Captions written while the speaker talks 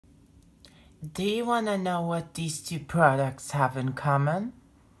Do you want to know what these two products have in common?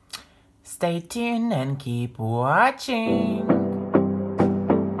 Stay tuned and keep watching.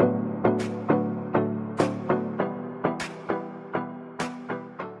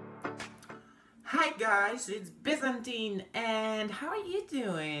 Hi guys, it's Byzantine and how are you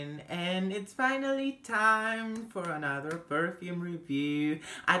doing? And it's finally time for another perfume review.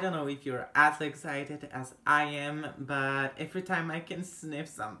 I don't know if you're as excited as I am, but every time I can sniff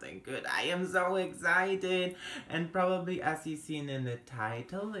something good, I am so excited. And probably as you've seen in the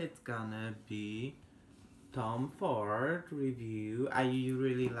title, it's gonna be Tom Ford review. I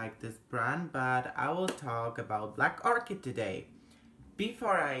really like this brand, but I will talk about Black Orchid today.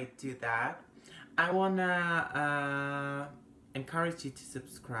 Before I do that, I wanna encourage you to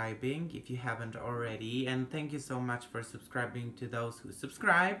subscribing if you haven't already, and thank you so much for subscribing to those who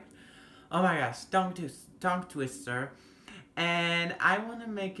subscribed. Oh my gosh, tongue twister. And I wanna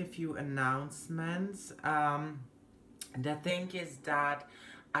make a few announcements. The thing is that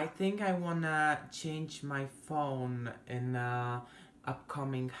I think I wanna change my phone in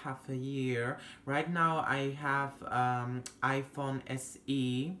upcoming half a year. Right now I have iPhone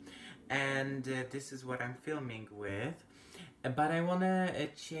SE, and this is what I'm filming with. But I wanna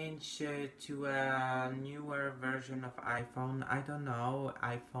change to a newer version of iPhone. I don't know,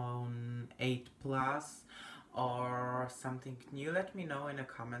 iPhone 8 Plus or something new. Let me know in the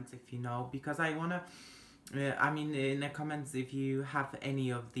comments if you know, because I wanna in the comments if you have any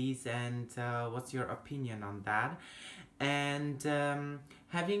of these, and what's your opinion on that. And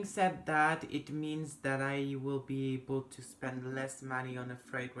having said that, it means that I will be able to spend less money on a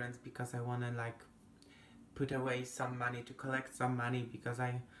fragrance, because I want to like put away some money to collect some money, because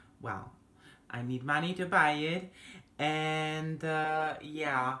I need money to buy it. And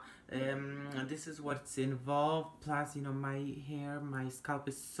yeah, this is what's involved. Plus, you know, my scalp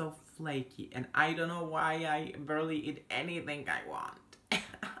is so flaky, and I don't know why I barely eat anything I want.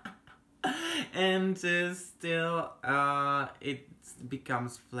 And still it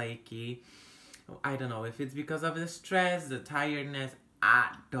becomes flaky. I don't know if it's because of the stress, the tiredness,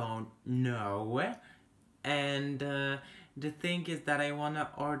 I don't know. And the thing is that I want to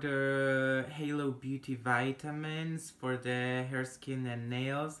order Halo Beauty vitamins for the hair, skin and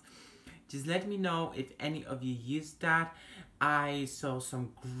nails. Just let me know if any of you use that. I saw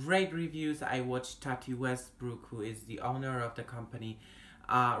some great reviews. I watched Tati Westbrook, who is the owner of the company,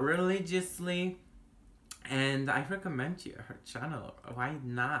 religiously, and I recommend you her channel. Why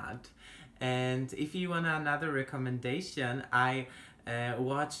not? And if you want another recommendation, I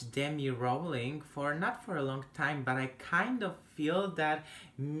watched Demi Rowling not for a long time, but I kind of feel that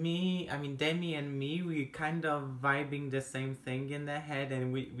Demi and me, we kind of vibing the same thing in the head,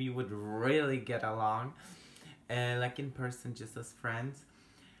 and we would really get along, like in person, just as friends.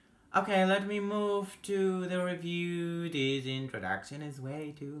 Okay, let me move to the review. This introduction is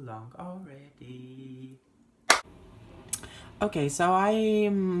way too long already. Okay, so I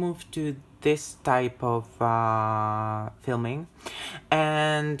moved to this type of filming,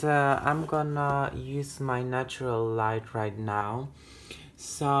 and I'm gonna use my natural light right now.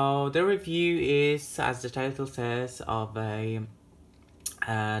 So the review is, as the title says, of a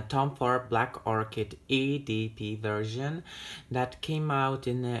Tom Ford Black Orchid EDP version that came out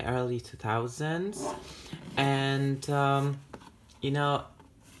in the early 2000s. And you know,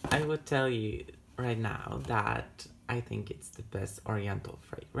 I would tell you right now that I think it's the best Oriental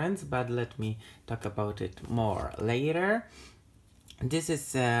fragrance, but let me talk about it more later. This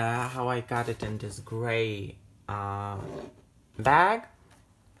is how I got it in this gray bag.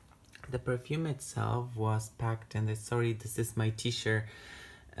 The perfume itself was packed in this, sorry, this is my t-shirt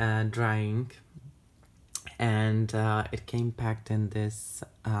drying, and it came packed in this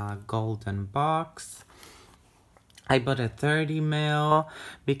golden box. I bought a 30 ml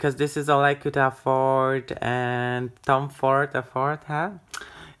because this is all I could afford, and Tom Ford, huh?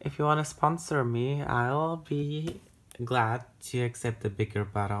 If you want to sponsor me, I'll be glad to accept a bigger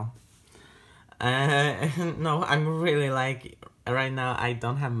bottle. No, I'm really like, right now I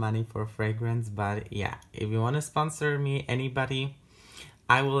don't have money for fragrance, but yeah, if you want to sponsor me, anybody,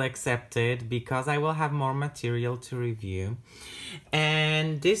 I will accept it, because I will have more material to review.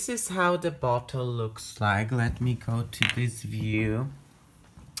 And this is how the bottle looks like. Let me go to this view.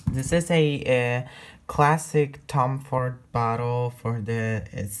 This is a classic Tom Ford bottle for the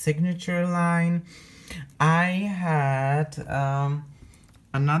signature line. I had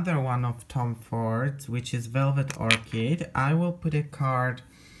another one of Tom Ford's, which is Velvet Orchid. I will put a card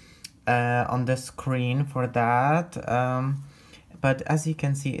on the screen for that. But as you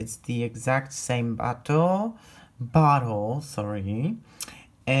can see, it's the exact same bottle, sorry.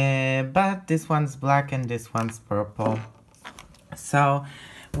 but this one's black and this one's purple. So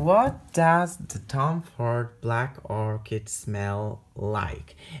what does the Tom Ford Black Orchid smell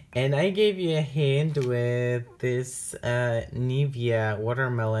like? And I gave you a hint with this Nivea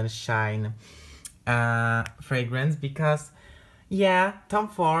Watermelon Shine fragrance, because yeah, Tom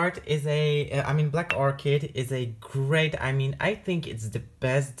Ford is Black Orchid is a great, I think it's the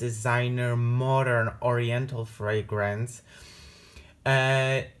best designer modern Oriental fragrance.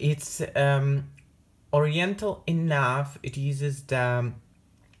 It's Oriental enough. It uses the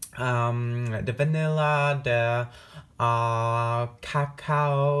vanilla, the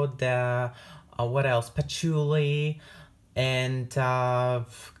cacao, the what else? Patchouli, and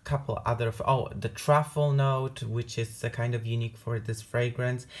couple other, the truffle note, which is kind of unique for this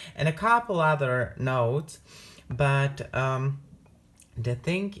fragrance, and a couple other notes. But the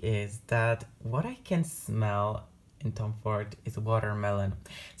thing is that what I can smell in Tom Ford is watermelon,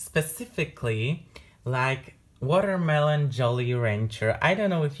 specifically like watermelon Jolly Rancher. I don't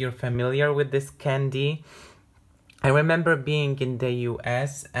know if you're familiar with this candy. I remember being in the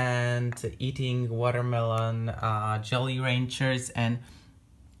US and eating watermelon Jolly Ranchers, and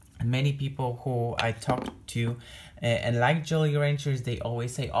many people who I talked to and like Jolly Ranchers, they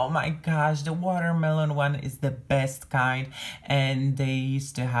always say, oh my gosh, the watermelon one is the best kind. And they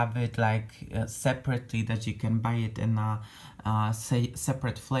used to have it like separately, that you can buy it in a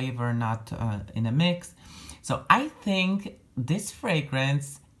separate flavor, not in a mix. So I think this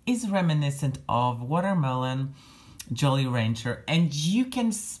fragrance is reminiscent of watermelon Jolly Rancher, and you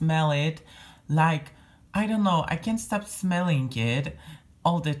can smell it like, I don't know, I can't stop smelling it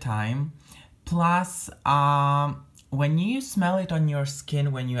all the time. Plus, when you smell it on your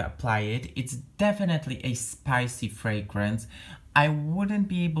skin, when you apply it, it's definitely a spicy fragrance. I wouldn't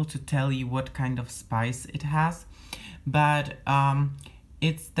be able to tell you what kind of spice it has, but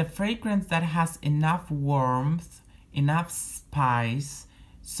it's the fragrance that has enough warmth, enough spice,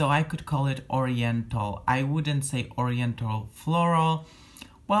 so I could call it Oriental. I wouldn't say Oriental floral.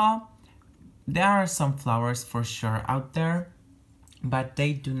 Well, there are some flowers for sure out there, but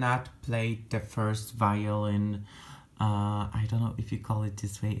they do not play the first violin. I don't know if you call it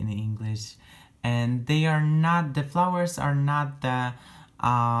this way in English. And they are not, the flowers are not the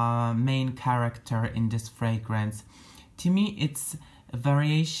main character in this fragrance. To me, it's a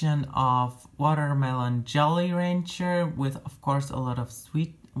variation of watermelon Jolly Rancher with, of course, a lot of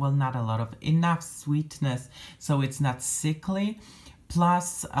sweet, well, not a lot of, enough sweetness, so it's not sickly.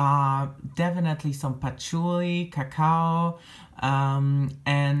 Plus, definitely some patchouli, cacao,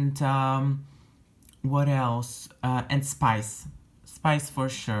 and what else? And spice. Spice for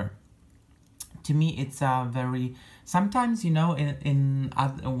sure. To me, it's a very, sometimes, you know, in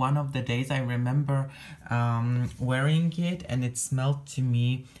one of the days I remember wearing it, and it smelled to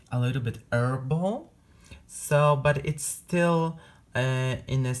me a little bit herbal. So, but it's still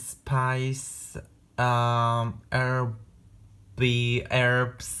in a spice,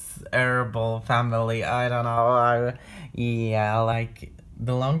 herbal family. I don't know. Yeah, like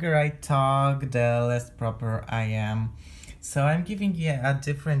the longer I talk, the less proper I am. So I'm giving you a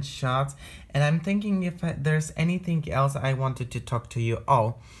different shot, and I'm thinking if there's anything else I wanted to talk to you.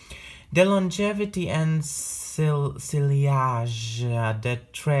 Oh, the longevity and sillage, the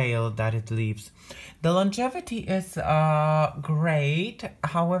trail that it leaves. The longevity is great.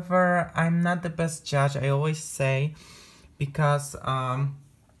 However, I'm not the best judge, I always say, because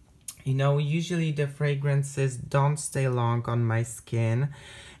you know, usually the fragrances don't stay long on my skin.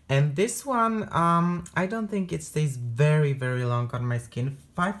 And this one, I don't think it stays very, very long on my skin.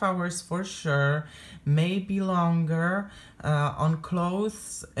 5 hours for sure, maybe longer. On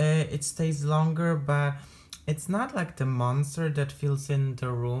clothes, it stays longer, but it's not like the monster that fills in the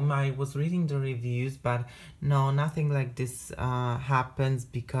room. I was reading the reviews, but no, nothing like this happens,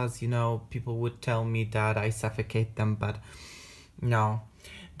 because, you know, people would tell me that I suffocate them, but no,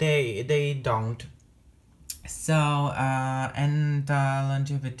 they don't. So, and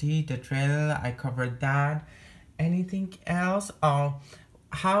longevity, the trail, I covered that. Anything else? Oh,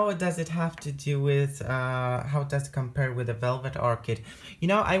 how does it have to do with, how does it compare with the Velvet Orchid? You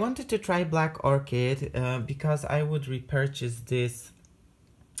know, I wanted to try Black Orchid because I would repurchase this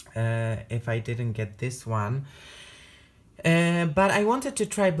if I didn't get this one. But I wanted to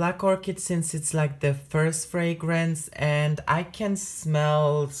try Black Orchid since it's like the first fragrance, and I can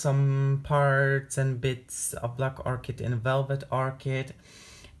smell some parts and bits of Black Orchid in Velvet Orchid.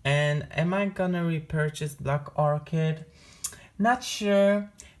 And am I gonna repurchase Black Orchid? Not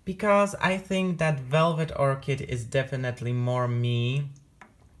sure, because I think that Velvet Orchid is definitely more me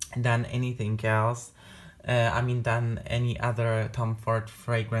than anything else. than any other Tom Ford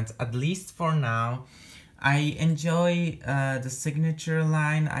fragrance, at least for now. I enjoy the signature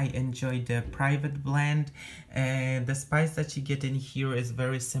line. I enjoy the private blend. The spice that you get in here is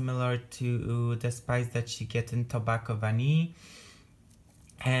very similar to the spice that you get in Tobacco Vanille.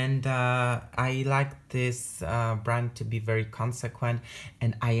 And I like this brand to be very consequent,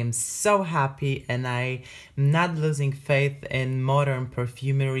 and I am so happy, and I'm not losing faith in modern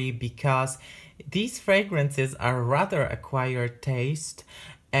perfumery, because these fragrances are rather acquired taste,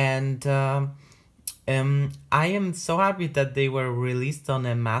 and I am so happy that they were released on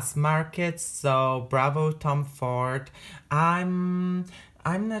a mass market. So bravo, Tom Ford. I'm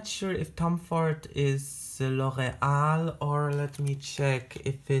not sure if Tom Ford is L'Oreal, or let me check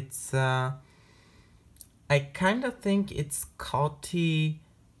if it's I kind of think it's Coty.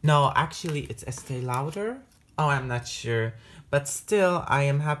 No, actually it's Estee Lauder. Oh, I'm not sure, but still I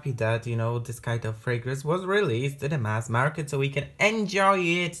am happy that, you know, this kind of fragrance was released in the mass market so we can enjoy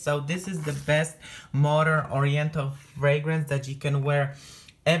it. So this is the best modern Oriental fragrance that you can wear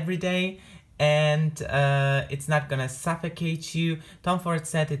every day, and it's not gonna suffocate you. Tom Ford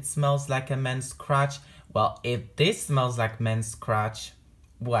said it smells like a men's crotch. Well, if this smells like men's crotch,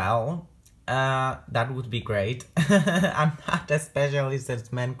 well, that would be great. I'm not a specialist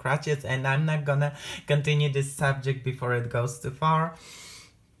at men crotches, and I'm not gonna continue this subject before it goes too far.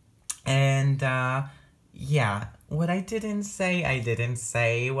 And yeah, what I didn't say, I didn't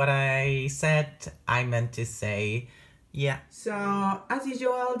say. What I said, I meant to say. Yeah. So, as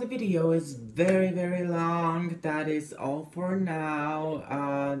usual, the video is very, very long. That is all for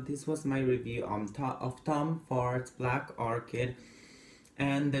now. This was my review of Tom Ford's Black Orchid,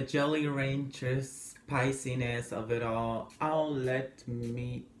 and the Jolly Rancher spiciness of it all. Oh, let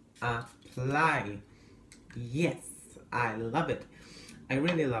me apply. Yes, I love it. I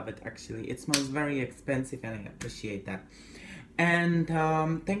really love it, actually. It smells very expensive, and I appreciate that. And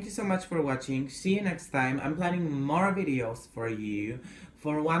thank you so much for watching. See you next time. I'm planning more videos for you.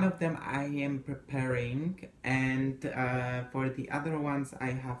 For one of them I am preparing, and for the other ones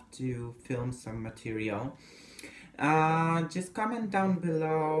I have to film some material. Just comment down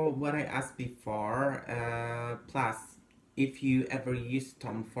below what I asked before. Plus, if you ever use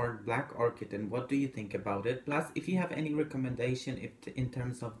Tom Ford Black Orchid, and what do you think about it? Plus, if you have any recommendation in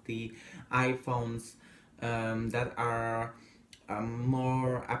terms of the iPhones that are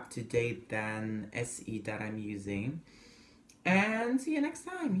more up-to-date than SE that I'm using. And see you next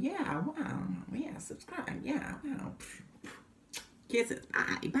time. Yeah, wow. Yeah, subscribe. Yeah, wow. Kisses.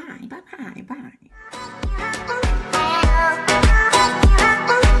 Bye, bye, bye, bye, bye.